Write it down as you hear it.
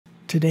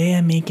Today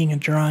I'm making a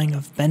drawing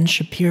of Ben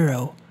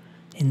Shapiro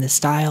in the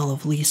style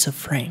of Lisa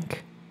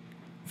Frank.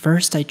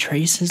 First I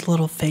trace his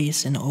little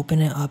face and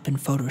open it up in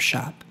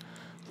Photoshop.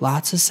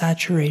 Lots of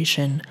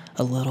saturation,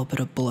 a little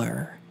bit of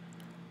blur.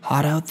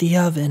 Hot out the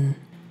oven.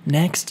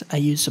 Next I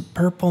use a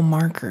purple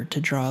marker to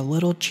draw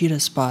little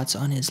cheetah spots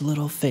on his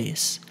little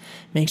face.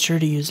 Make sure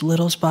to use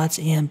little spots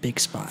and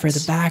big spots. For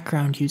the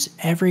background, use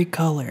every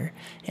color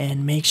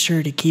and make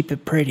sure to keep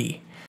it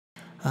pretty.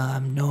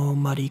 No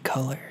muddy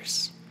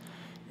colors.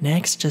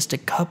 Next, just a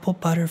couple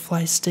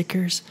butterfly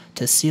stickers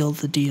to seal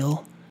the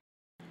deal.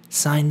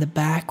 Sign the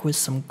back with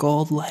some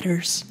gold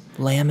letters.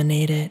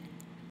 Laminate it.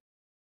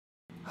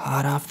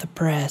 Hot off the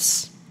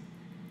press.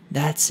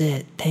 That's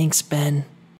it. Thanks, Ben.